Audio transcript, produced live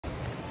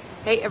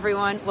Hey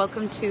everyone,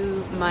 welcome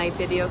to my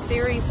video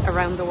series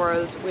Around the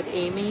World with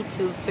Amy,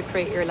 Tools to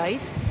Create Your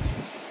Life.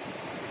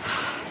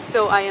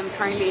 So I am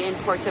currently in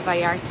Puerto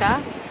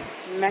Vallarta,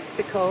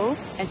 Mexico,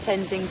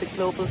 attending the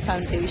Global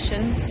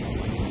Foundation.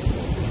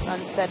 The sun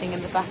setting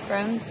in the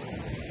background,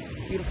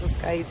 beautiful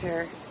skies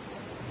here.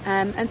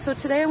 And so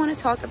today I want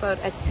to talk about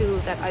a tool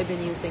that I've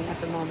been using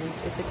at the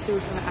moment. It's a tool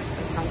from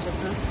Access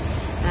Consciousness,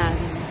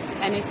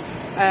 and it's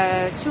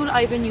a tool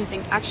I've been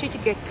using actually to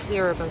get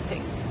clear about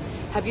things.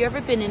 Have you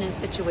ever been in a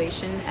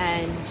situation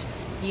and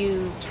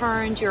you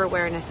turned your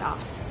awareness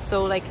off?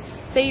 So like,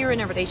 say you're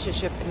in a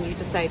relationship and you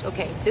decide,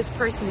 okay, this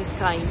person is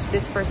kind,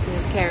 this person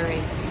is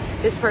caring,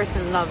 this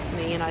person loves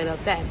me and I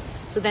love them.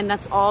 So then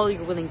that's all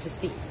you're willing to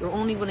see. You're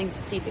only willing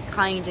to see the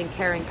kind and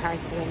caring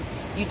parts of them.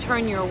 You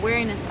turn your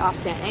awareness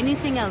off to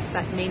anything else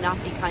that may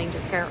not be kind or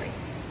caring.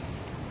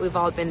 We've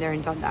all been there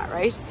and done that,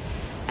 right?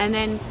 And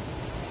then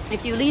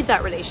if you leave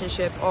that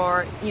relationship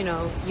or, you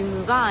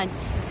move on,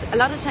 a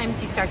lot of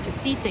times you start to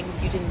see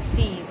things you didn't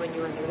see when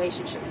you were in a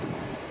relationship.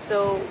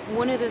 So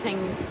one of the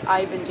things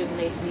I've been doing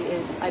lately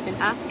is I've been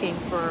asking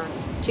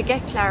to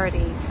get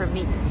clarity for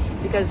me,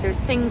 because there's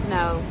things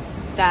now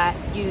that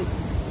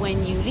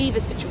when you leave a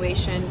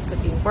situation, it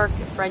could be work,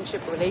 a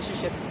friendship, a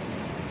relationship,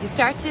 you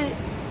start to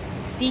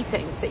see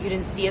things that you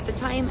didn't see at the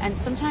time, and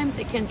sometimes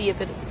it can be a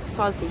bit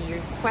fuzzy.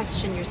 You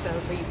question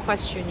yourself, or you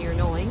question your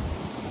knowing.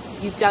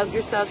 You doubt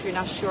yourself, you're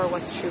not sure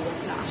what's true,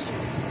 what's not.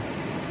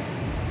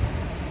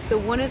 So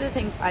one of the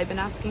things I've been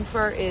asking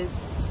for is,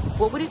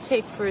 what would it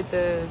take for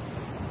the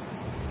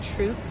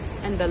truths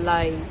and the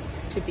lies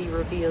to be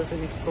revealed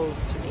and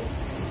exposed to me?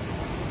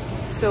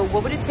 So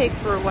what would it take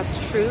for what's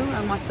true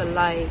and what's a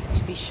lie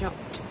to be shown,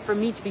 for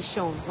me to be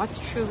shown? What's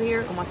true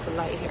here and what's a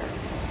lie here?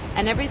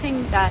 And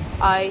everything that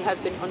I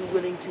have been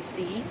unwilling to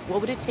see,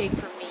 what would it take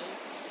for me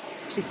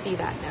to see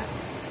that now?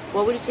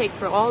 What would it take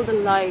for all the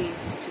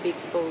lies to be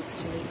exposed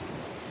to me?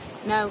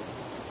 Now,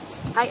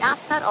 I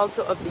ask that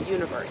also of the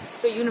universe.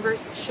 So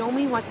universe, show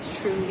me what's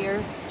true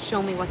here.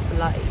 Show me what's a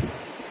lie.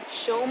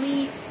 Show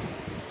me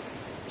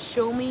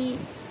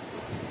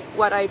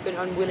what I've been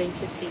unwilling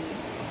to see.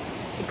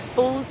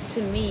 Expose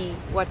to me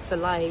what's a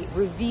lie.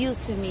 Reveal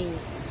to me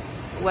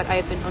what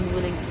I've been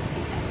unwilling to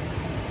see.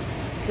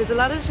 Because a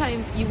lot of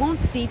times you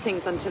won't see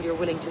things until you're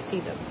willing to see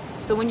them.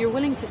 So when you're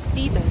willing to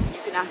see them, you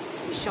can ask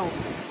to be shown.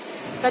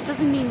 That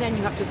doesn't mean then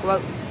you have to go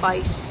out and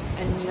fight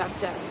and you have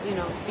to,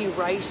 be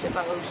right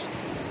about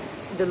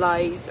the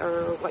lies,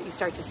 or what you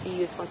start to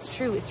see is what's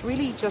true. It's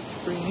really just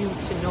for you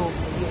to know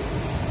for you.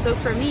 So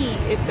for me,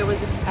 if there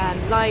was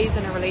lies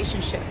in a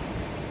relationship,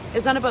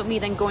 it's not about me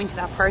then going to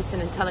that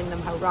person and telling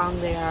them how wrong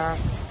they are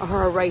or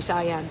how right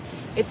I am.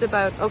 It's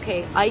about,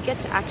 okay, I get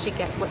to actually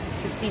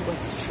to see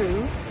what's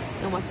true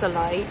and what's a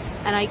lie,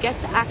 and I get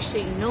to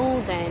actually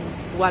know then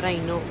what I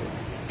know,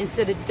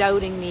 instead of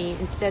doubting me,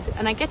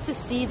 and I get to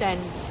see then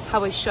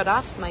how I shut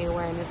off my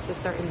awareness to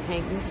certain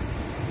things,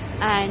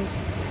 and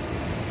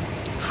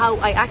how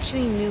I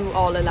actually knew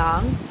all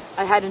along.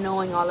 I had a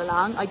knowing all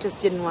along, I just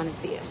didn't want to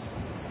see it.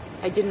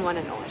 I didn't want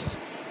to know it.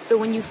 So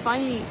when you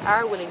finally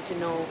are willing to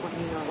know what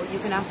you know, you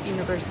can ask the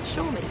universe to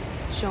show me.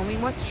 Show me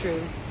what's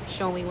true,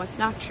 show me what's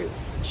not true,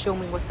 show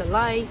me what's a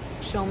lie,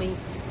 show me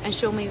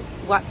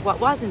what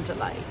wasn't a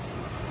lie.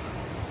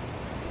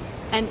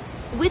 And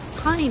with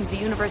time, the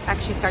universe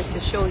actually starts to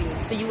show you.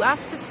 So you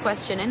ask this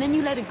question and then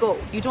you let it go.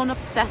 You don't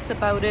obsess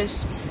about it.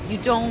 You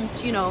don't,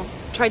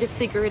 try to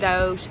figure it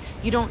out.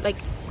 You don't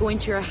go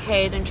into your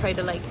head and try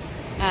to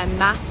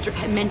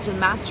mental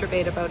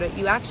masturbate about it.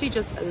 You actually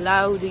just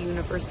allow the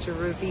universe to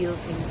reveal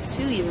things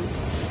to you.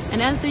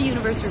 And as the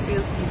universe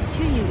reveals things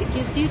to you, it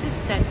gives you this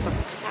sense of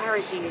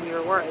clarity in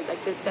your world,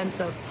 this sense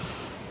of,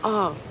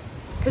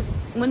 because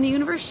when the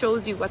universe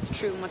shows you what's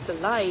true and what's a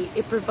lie,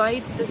 it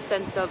provides this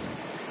sense of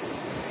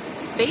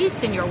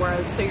space in your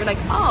world. So you're like,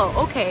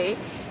 oh, okay,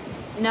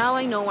 now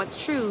I know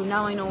what's true,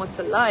 now I know what's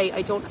a lie.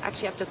 I don't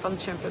actually have to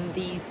function from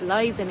these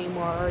lies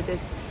anymore, or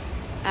this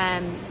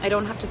I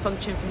don't have to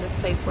function from this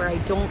place where I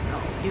don't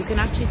know. You can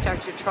actually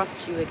start to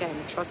trust you again,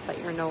 trust that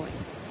you're knowing,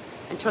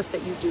 and trust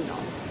that you do know.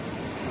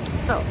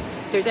 So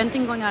if there's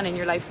anything going on in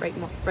your life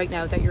right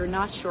now that you're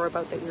not sure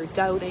about, that you're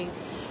doubting,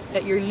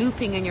 that you're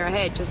looping in your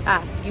head, just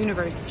ask,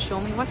 universe, show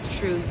me what's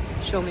true,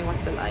 show me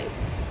what's a lie.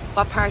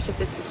 What part of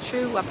this is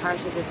true, what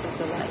part of this is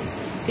a lie?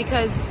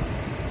 Because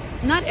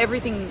not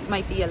everything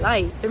might be a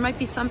lie. There might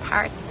be some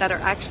parts that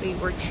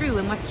were true,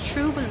 and what's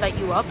true will light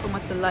you up, and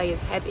what's a lie is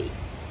heavy.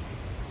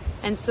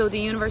 And so the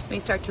universe may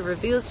start to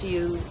reveal to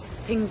you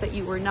things that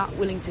you were not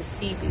willing to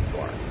see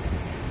before.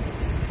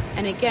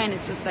 And again,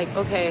 it's just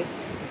okay,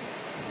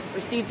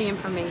 receive the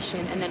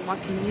information, and then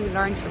what can you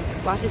learn from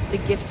it? What is the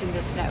gift in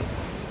this now?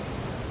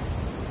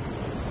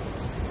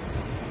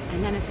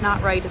 And then it's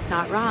not right, it's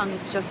not wrong,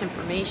 it's just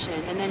information.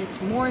 And then it's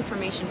more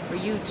information for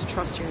you to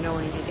trust your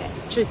knowing again.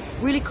 To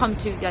really come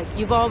to,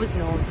 you've always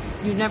known.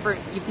 You've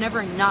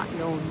never not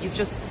known. You've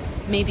just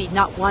maybe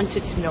not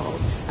wanted to know.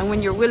 And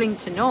when you're willing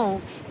to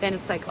know, then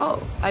it's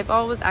oh, I've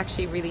always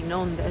actually really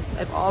known this.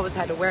 I've always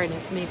had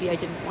awareness. Maybe I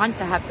didn't want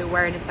to have the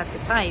awareness at the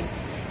time,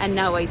 and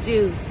now I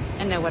do.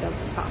 And now what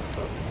else is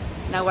possible?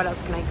 Now what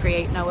else can I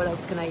create? Now what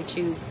else can I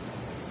choose?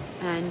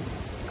 And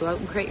go out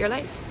and create your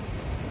life.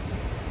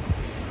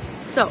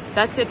 So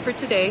that's it for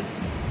today.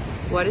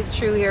 What is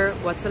true here?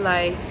 What's a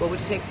lie? What would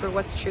it take for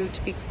what's true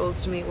to be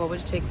exposed to me? What would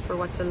it take for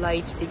what's a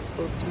lie to be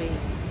exposed to me?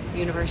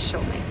 Universe, show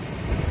me.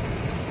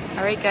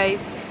 All right, guys.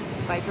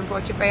 Bye from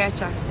Porto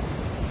Prayacha.